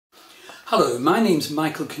Hello, my name's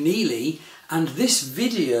Michael Conneely, and this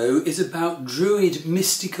video is about Druid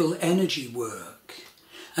mystical energy work,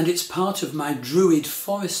 and it's part of my Druid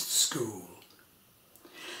Forest School.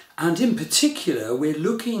 And in particular, we're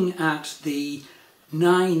looking at the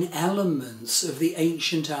 9 elements of the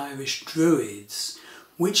ancient Irish Druids,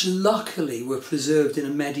 which luckily were preserved in a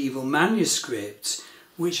medieval manuscript,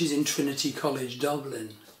 which is in Trinity College,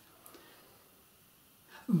 Dublin.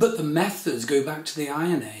 But the methods go back to the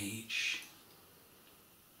Iron Age.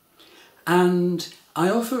 And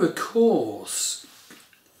I offer a course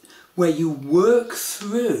where you work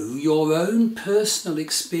through your own personal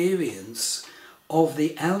experience of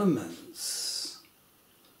the elements.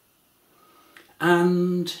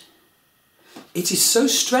 And it is so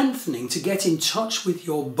strengthening to get in touch with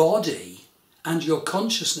your body and your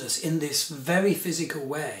consciousness in this very physical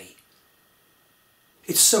way.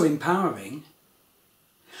 It's so empowering.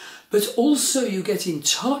 But also you get in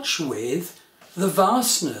touch with the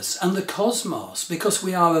vastness and the cosmos, because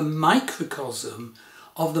we are a microcosm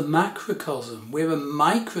of the macrocosm. We're a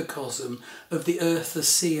microcosm of the earth, the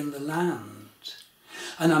sea and the land.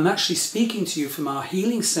 And I'm actually speaking to you from our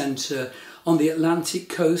healing centre on the Atlantic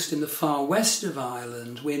coast in the far west of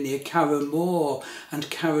Ireland. We're near Carrowmore and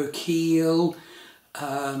Carrowkeel,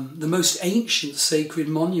 the most ancient sacred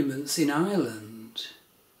monuments in Ireland.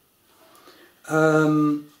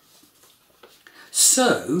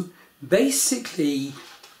 So basically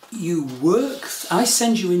I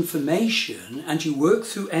send you information and you work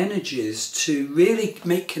through energies to really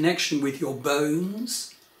make connection with your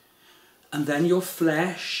bones, and then your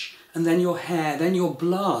flesh, and then your hair, then your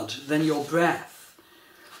blood, then your breath,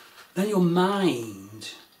 then your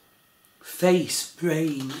mind, face,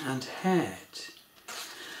 brain and head.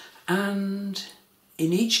 And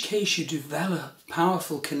in each case you develop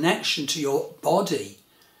powerful connection to your body,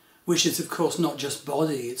 which is of course not just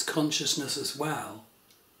body, it's consciousness as well,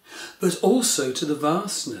 but also to the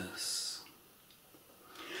vastness.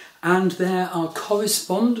 And there are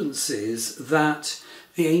correspondences that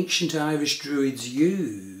the ancient Irish Druids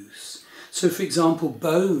use. So for example,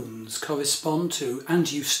 bones correspond to, and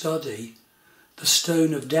you study, the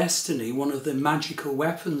Stone of Destiny, one of the magical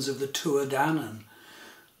weapons of the Tuatha Dé Danann,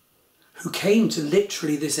 who came to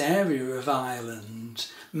literally this area of Ireland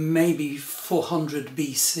maybe 400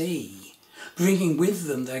 BC, bringing with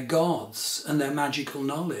them their gods and their magical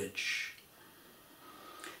knowledge.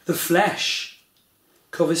 The flesh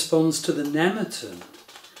corresponds to the nemeton,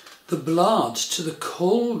 the blood to the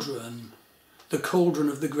cauldron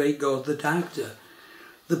of the great god the Dagda,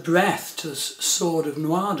 the breath to the sword of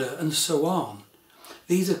Nuada, and so on.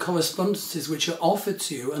 These are correspondences which are offered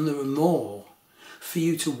to you, and there are more for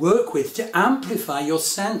you to work with to amplify your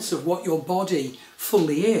sense of what your body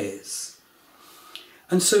fully is.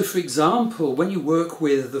 And so, for example, when you work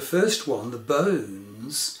with the first one, the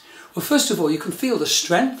bones, well, first of all, you can feel the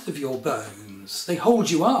strength of your bones. They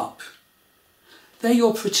hold you up. They're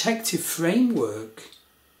your protective framework.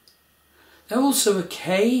 They're also a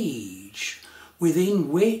cage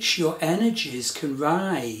within which your energies can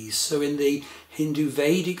rise. So in the Hindu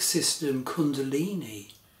Vedic system,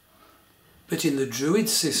 Kundalini. But in the Druid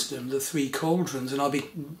system, the Three Cauldrons, and I'll be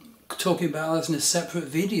talking about that in a separate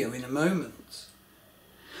video in a moment.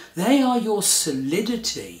 They are your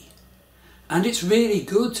solidity, and it's really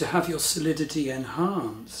good to have your solidity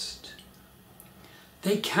enhanced.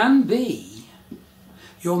 They can be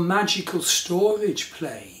your magical storage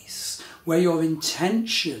place where your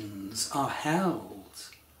intentions are held.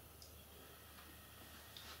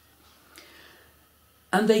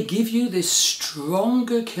 And they give you this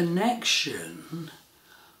stronger connection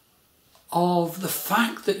of the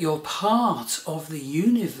fact that you're part of the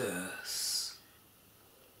universe.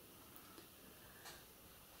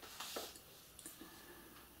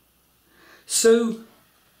 So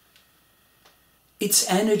it's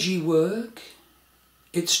energy work,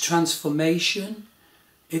 it's transformation,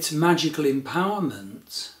 it's magical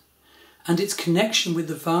empowerment, and it's connection with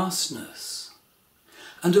the vastness.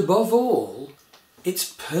 And above all,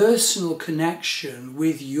 it's personal connection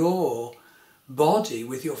with your body,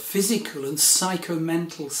 with your physical and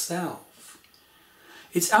psycho-mental self.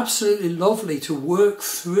 It's absolutely lovely to work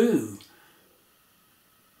through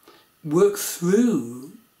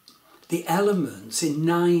the elements in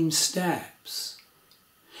 9 steps,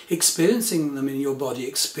 experiencing them in your body,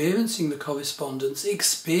 experiencing the correspondence,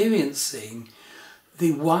 experiencing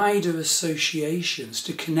the wider associations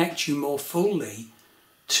to connect you more fully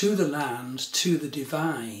to the land, to the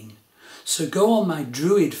divine. So go on my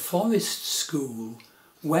Druid Forest School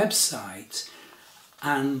website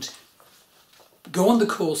and go on the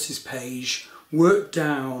courses page, work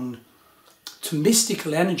down to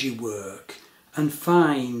mystical energy work and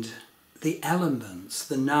find the elements,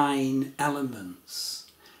 the 9 elements,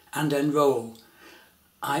 and enroll.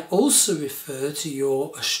 I also refer to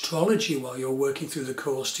your astrology while you're working through the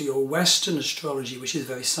course, to your Western astrology, which is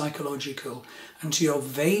very psychological, and to your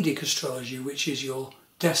Vedic astrology, which is your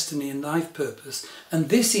destiny and life purpose. And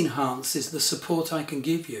this enhances the support I can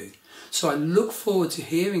give you. So I look forward to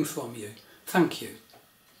hearing from you. Thank you.